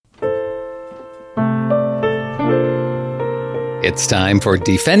It's time for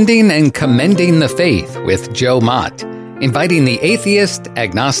Defending and Commending the Faith with Joe Mott, inviting the atheist,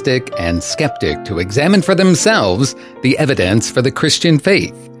 agnostic, and skeptic to examine for themselves the evidence for the Christian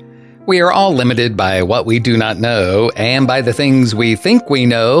faith. We are all limited by what we do not know and by the things we think we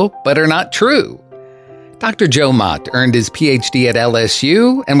know but are not true. Dr. Joe Mott earned his PhD at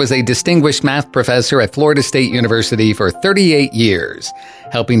LSU and was a distinguished math professor at Florida State University for 38 years,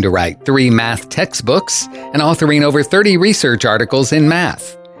 helping to write 3 math textbooks and authoring over 30 research articles in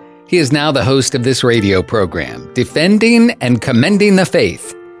math. He is now the host of this radio program, Defending and Commending the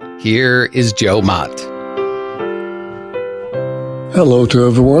Faith. Here is Joe Mott. Hello to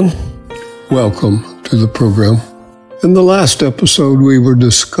everyone. Welcome to the program. In the last episode, we were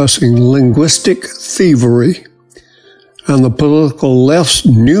discussing linguistic thievery and the political left's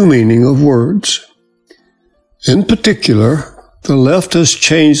new meaning of words. In particular, the left has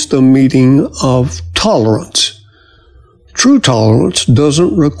changed the meaning of tolerance. True tolerance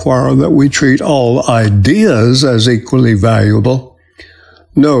doesn't require that we treat all ideas as equally valuable.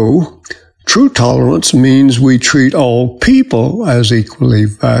 No, true tolerance means we treat all people as equally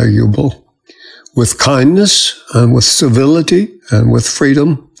valuable, with kindness and with civility and with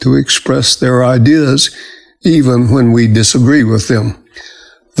freedom to express their ideas even when we disagree with them.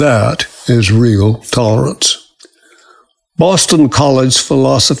 That is real tolerance. Boston College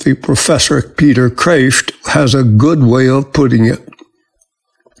philosophy professor Peter Kraft has a good way of putting it.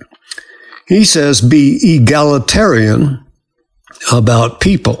 He says, be egalitarian about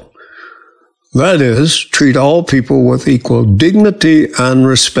people. That is, treat all people with equal dignity and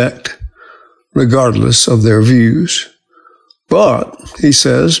respect, regardless of their views. But, he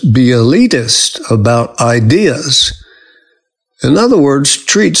says, be elitist about ideas. In other words,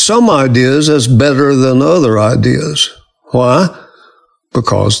 treat some ideas as better than other ideas. Why?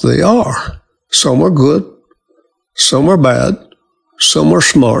 Because they are. Some are good, some are bad, some are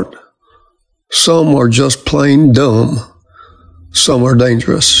smart, some are just plain dumb, some are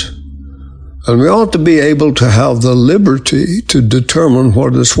dangerous. And we ought to be able to have the liberty to determine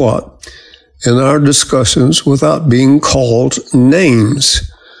what is what in our discussions without being called names,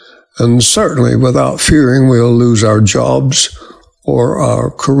 and certainly without fearing we'll lose our jobs or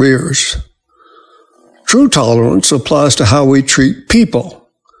our careers. True tolerance applies to how we treat people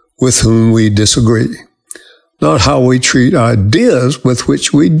with whom we disagree, not how we treat ideas with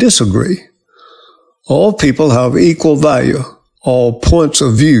which we disagree. All people have equal value. All points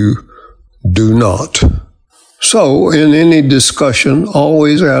of view do not. So, in any discussion,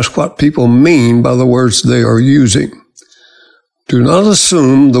 always ask what people mean by the words they are using. Do not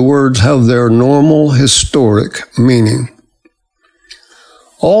assume the words have their normal historic meaning.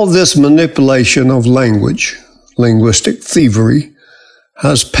 All this manipulation of language, linguistic thievery,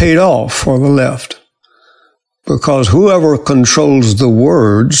 has paid off for the left, because whoever controls the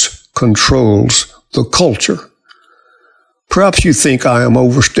words controls the culture. Perhaps you think I am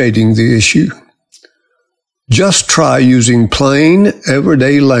overstating the issue. Just try using plain,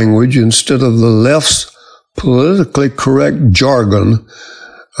 everyday language instead of the left's politically correct jargon,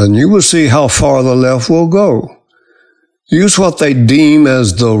 and you will see how far the left will go. Use what they deem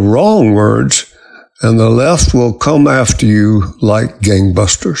as the wrong words, and the left will come after you like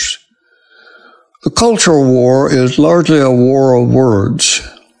gangbusters. The cultural war is largely a war of words.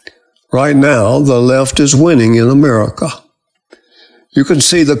 Right now, the left is winning in America. You can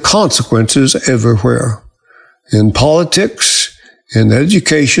see the consequences everywhere. In politics, in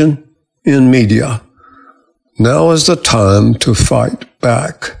education, in media. Now is the time to fight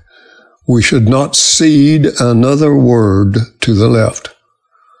back. We should not cede another word to the left.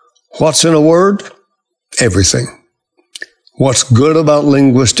 What's in a word? Everything. What's good about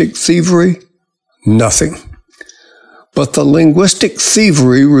linguistic thievery? Nothing. But the linguistic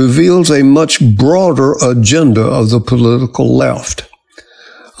thievery reveals a much broader agenda of the political left.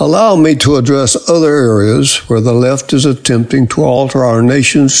 Allow me to address other areas where the left is attempting to alter our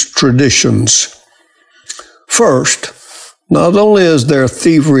nation's traditions. First, not only is there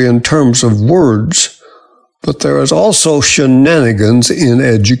thievery in terms of words, but there is also shenanigans in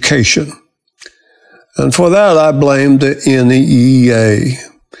education. And for that, I blame the NEA.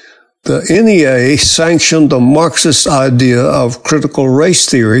 The NEA sanctioned the Marxist idea of critical race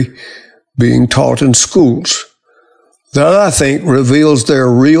theory being taught in schools. That, I think, reveals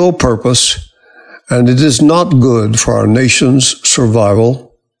their real purpose, and it is not good for our nation's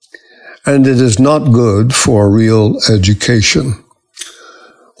survival, and it is not good for real education.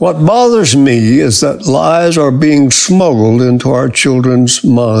 What bothers me is that lies are being smuggled into our children's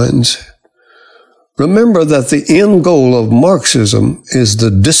minds. Remember that the end goal of Marxism is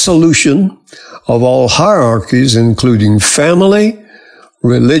the dissolution of all hierarchies, including family,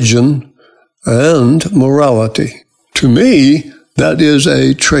 religion, and morality. To me, that is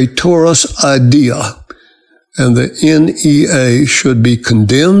a traitorous idea, and the NEA should be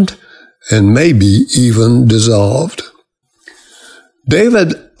condemned and maybe even dissolved.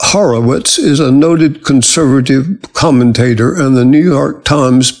 David Horowitz is a noted conservative commentator and the New York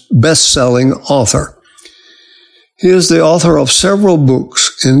Times best-selling author. He is the author of several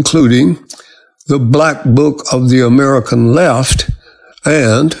books, including The Black Book of the American Left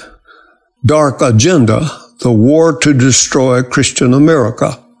and Dark Agenda, The War to Destroy Christian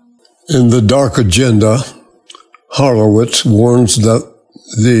America. In The Dark Agenda, Horowitz warns that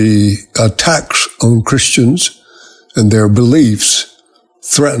the attacks on Christians and their beliefs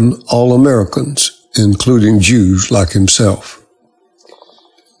threaten all Americans, including Jews like himself.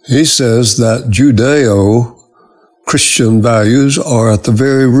 He says that Judeo-Christian values are at the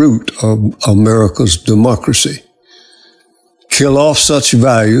very root of America's democracy. Kill off such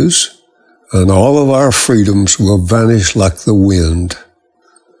values, and all of our freedoms will vanish like the wind.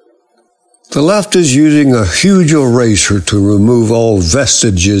 The left is using a huge eraser to remove all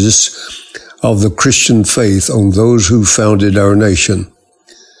vestiges of the Christian faith on those who founded our nation.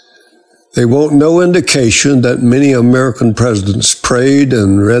 They want no indication that many American presidents prayed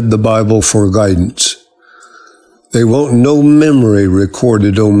and read the Bible for guidance. They want no memory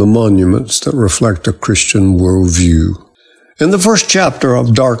recorded on the monuments that reflect a Christian worldview. In the first chapter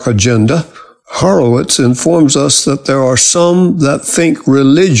of Dark Agenda, Horowitz informs us that there are some that think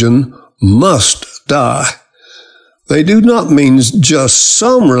religion must die. They do not mean just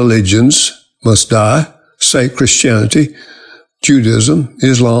some religions must die, say Christianity, Judaism,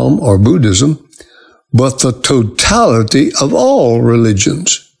 Islam, or Buddhism, but the totality of all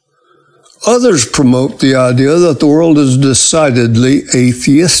religions. Others promote the idea that the world is decidedly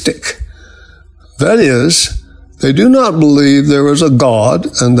atheistic. That is, they do not believe there is a God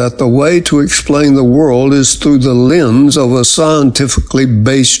and that the way to explain the world is through the lens of a scientifically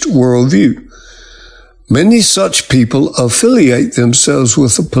based worldview. Many such people affiliate themselves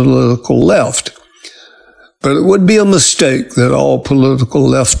with the political left. But it would be a mistake that all political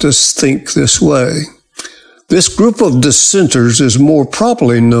leftists think this way. This group of dissenters is more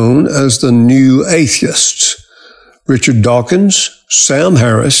properly known as the New Atheists. Richard Dawkins, Sam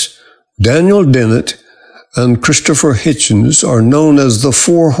Harris, Daniel Dennet, and Christopher Hitchens are known as the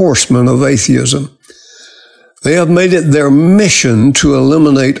Four Horsemen of Atheism. They have made it their mission to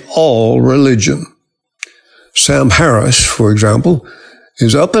eliminate all religion. Sam Harris, for example,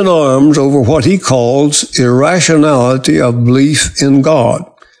 is up in arms over what he calls irrationality of belief in God.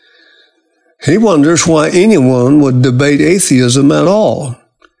 He wonders why anyone would debate atheism at all.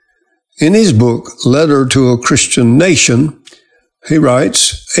 In his book, Letter to a Christian Nation, he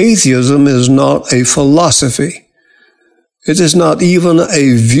writes, "Atheism is not a philosophy. It is not even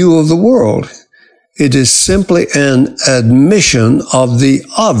a view of the world. It is simply an admission of the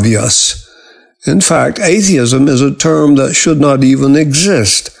obvious. In fact, atheism is a term that should not even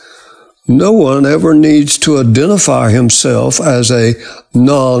exist. No one ever needs to identify himself as a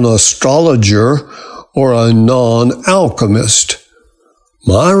non-astrologer or a non-alchemist."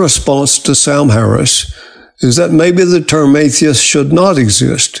 My response to Sam Harris is that maybe the term atheist should not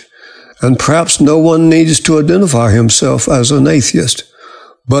exist, and perhaps no one needs to identify himself as an atheist,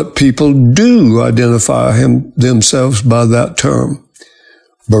 but people do identify themselves by that term.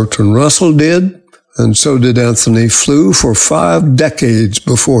 Bertrand Russell did, and so did Anthony Flew for 5 decades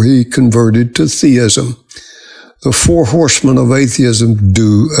before he converted to theism. The Four Horsemen of Atheism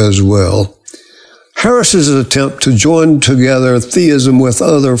do as well. Harris's attempt to join together theism with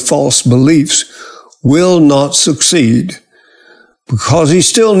other false beliefs will not succeed, because he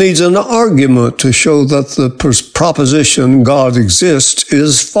still needs an argument to show that the proposition God exists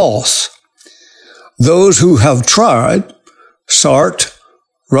is false. Those who have tried, Sartre,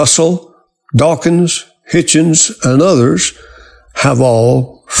 Russell, Dawkins, Hitchens, and others, have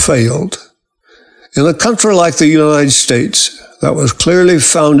all failed. In a country like the United States that was clearly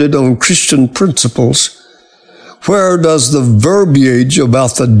founded on Christian principles, where does the verbiage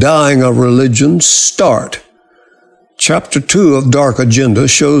about the dying of religion start? Chapter 2 of Dark Agenda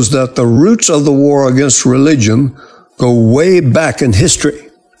shows that the roots of the war against religion go way back in history.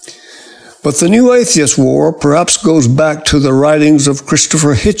 But the New Atheist War perhaps goes back to the writings of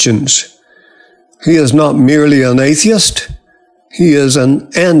Christopher Hitchens. He is not merely an atheist, he is an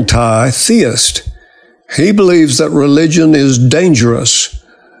anti-theist. He believes that religion is dangerous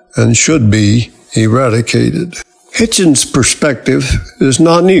and should be eradicated. Hitchens' perspective is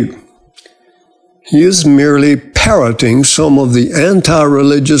not new. He is merely parroting some of the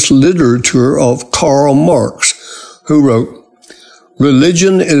anti-religious literature of Karl Marx, who wrote,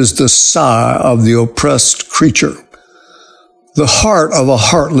 "Religion is the sigh of the oppressed creature, the heart of a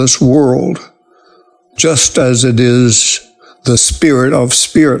heartless world, just as it is the spirit of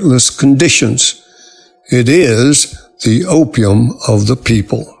spiritless conditions. It is the opium of the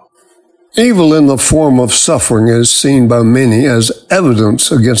people." Evil in the form of suffering is seen by many as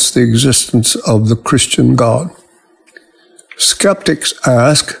evidence against the existence of the Christian God. Skeptics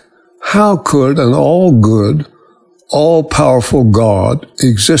ask, how could an all-good, all-powerful God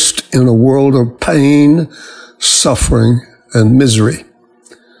exist in a world of pain, suffering, and misery?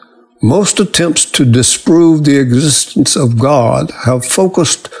 Most attempts to disprove the existence of God have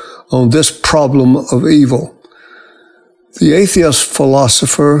focused on this problem of evil. The atheist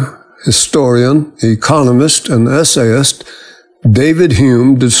philosopher, historian, economist, and essayist David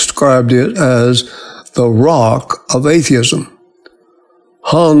Hume described it as the rock of atheism.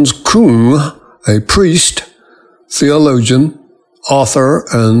 Hans Küng, a priest, theologian, author,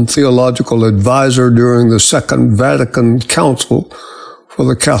 and theological advisor during the Second Vatican Council for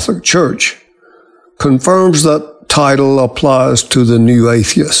the Catholic Church, confirms that title applies to the new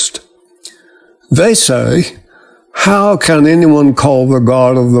atheist. They say, how can anyone call the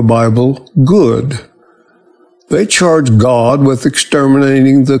God of the Bible good? They charge God with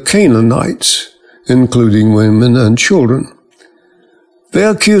exterminating the Canaanites, including women and children. They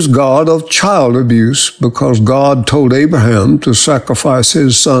accuse God of child abuse because God told Abraham to sacrifice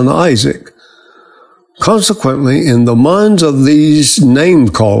his son Isaac. Consequently, in the minds of these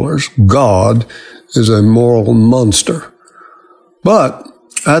name-callers, God is a moral monster. But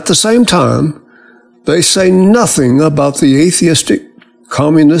at the same time, they say nothing about the atheistic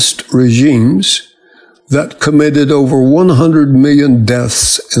communist regimes that committed over 100 million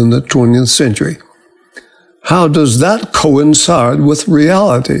deaths in the 20th century. How does that coincide with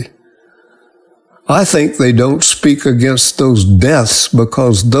reality? I think they don't speak against those deaths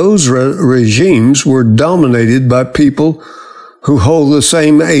because those regimes were dominated by people who hold the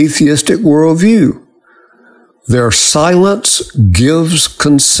same atheistic worldview. Their silence gives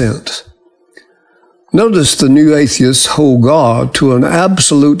consent. Notice the new atheists hold God to an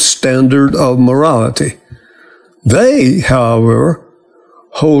absolute standard of morality. They, however,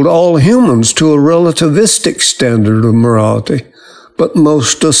 hold all humans to a relativistic standard of morality, but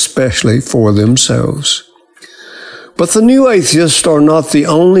most especially for themselves. But the new atheists are not the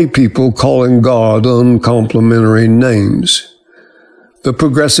only people calling God uncomplimentary names. The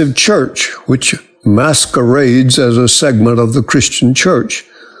progressive church, which masquerades as a segment of the Christian church,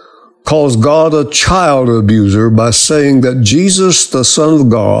 calls God a child abuser by saying that Jesus, the Son of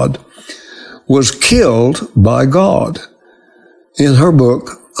God, was killed by God. In her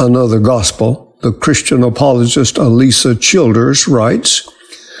book, Another Gospel, the Christian apologist Alisa Childers writes,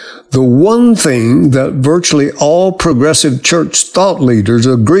 "The one thing that virtually all progressive church thought leaders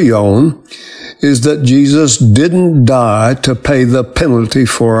agree on is that Jesus didn't die to pay the penalty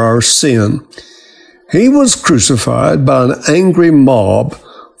for our sin. He was crucified by an angry mob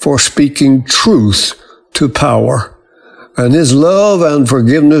for speaking truth to power, and his love and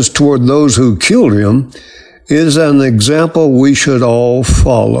forgiveness toward those who killed him is an example we should all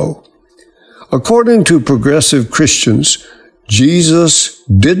follow." According to progressive Christians, Jesus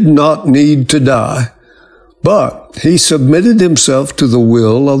did not need to die, but he submitted himself to the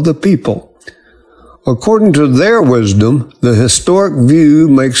will of the people. According to their wisdom, the historic view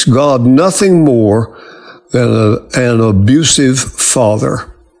makes God nothing more than an abusive father.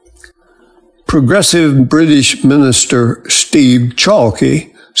 Progressive British minister Steve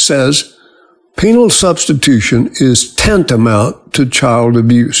Chalky says, penal substitution is tantamount to child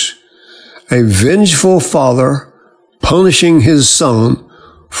abuse, a vengeful father punishing his son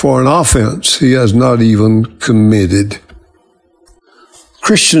for an offense he has not even committed.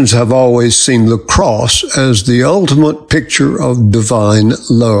 Christians have always seen the cross as the ultimate picture of divine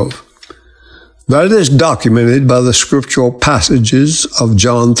love. That is documented by the scriptural passages of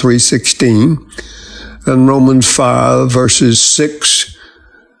John 3:16 and Romans 5 verses 6,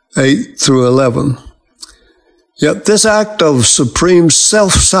 8 through 11. Yet this act of supreme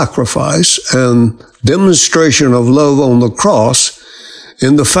self-sacrifice and demonstration of love on the cross,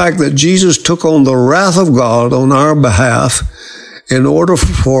 in the fact that Jesus took on the wrath of God on our behalf in order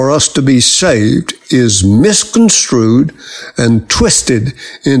for us to be saved, is misconstrued and twisted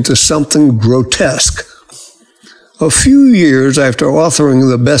into something grotesque. A few years after authoring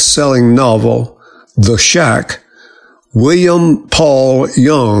the best-selling novel, The Shack, William Paul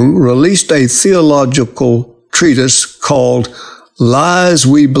Young released a theological treatise called lies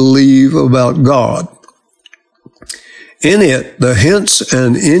we believe about God. In it, the hints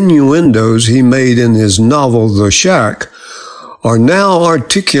and innuendos he made in his novel The Shack are now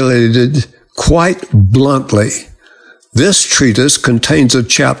articulated quite bluntly. This treatise contains a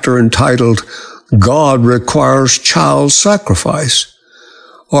chapter entitled God Requires Child Sacrifice,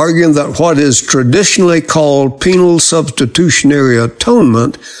 arguing that what is traditionally called penal substitutionary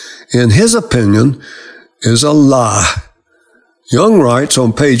atonement, in his opinion, is a lie. Young writes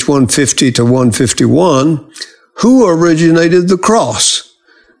on page 150 to 151, who originated the cross?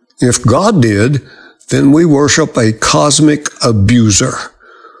 If God did, then we worship a cosmic abuser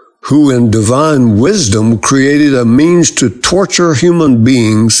who in divine wisdom created a means to torture human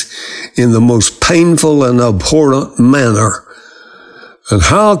beings in the most painful and abhorrent manner. And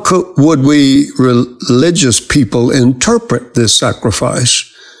how would we religious people interpret this sacrifice?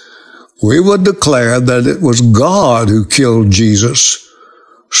 We would declare that it was God who killed Jesus,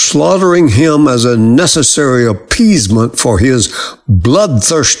 slaughtering him as a necessary appeasement for his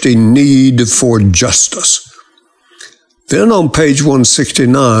bloodthirsty need for justice. Then on page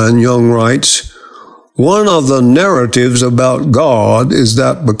 169, Young writes, one of the narratives about God is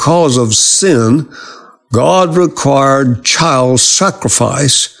that because of sin, God required child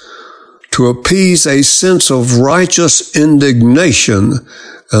sacrifice to appease a sense of righteous indignation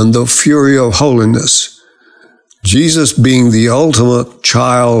and the fury of holiness, Jesus being the ultimate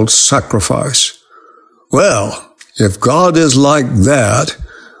child sacrifice. Well, if God is like that,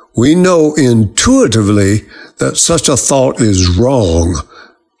 we know intuitively that such a thought is wrong,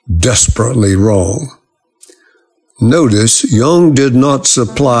 desperately wrong. Notice, Young did not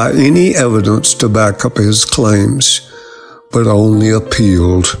supply any evidence to back up his claims, but only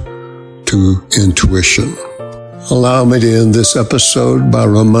appealed to intuition. Allow me to end this episode by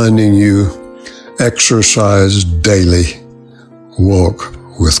reminding you, exercise daily, walk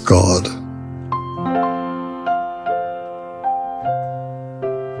with God.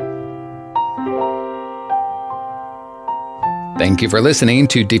 Thank you for listening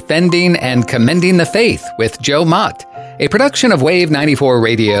to Defending and Commending the Faith with Joe Mott, a production of Wave 94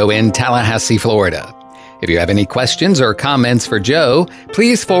 Radio in Tallahassee, Florida. If you have any questions or comments for Joe,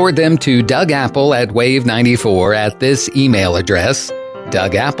 please forward them to Doug Apple at Wave94 at this email address,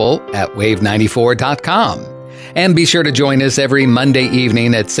 dougapple@wave94.com. And be sure to join us every Monday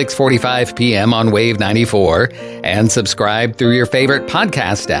evening at 6:45 p.m. on Wave 94 and subscribe through your favorite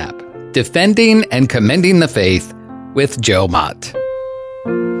podcast app. Defending and Commending the Faith with Joe Mott.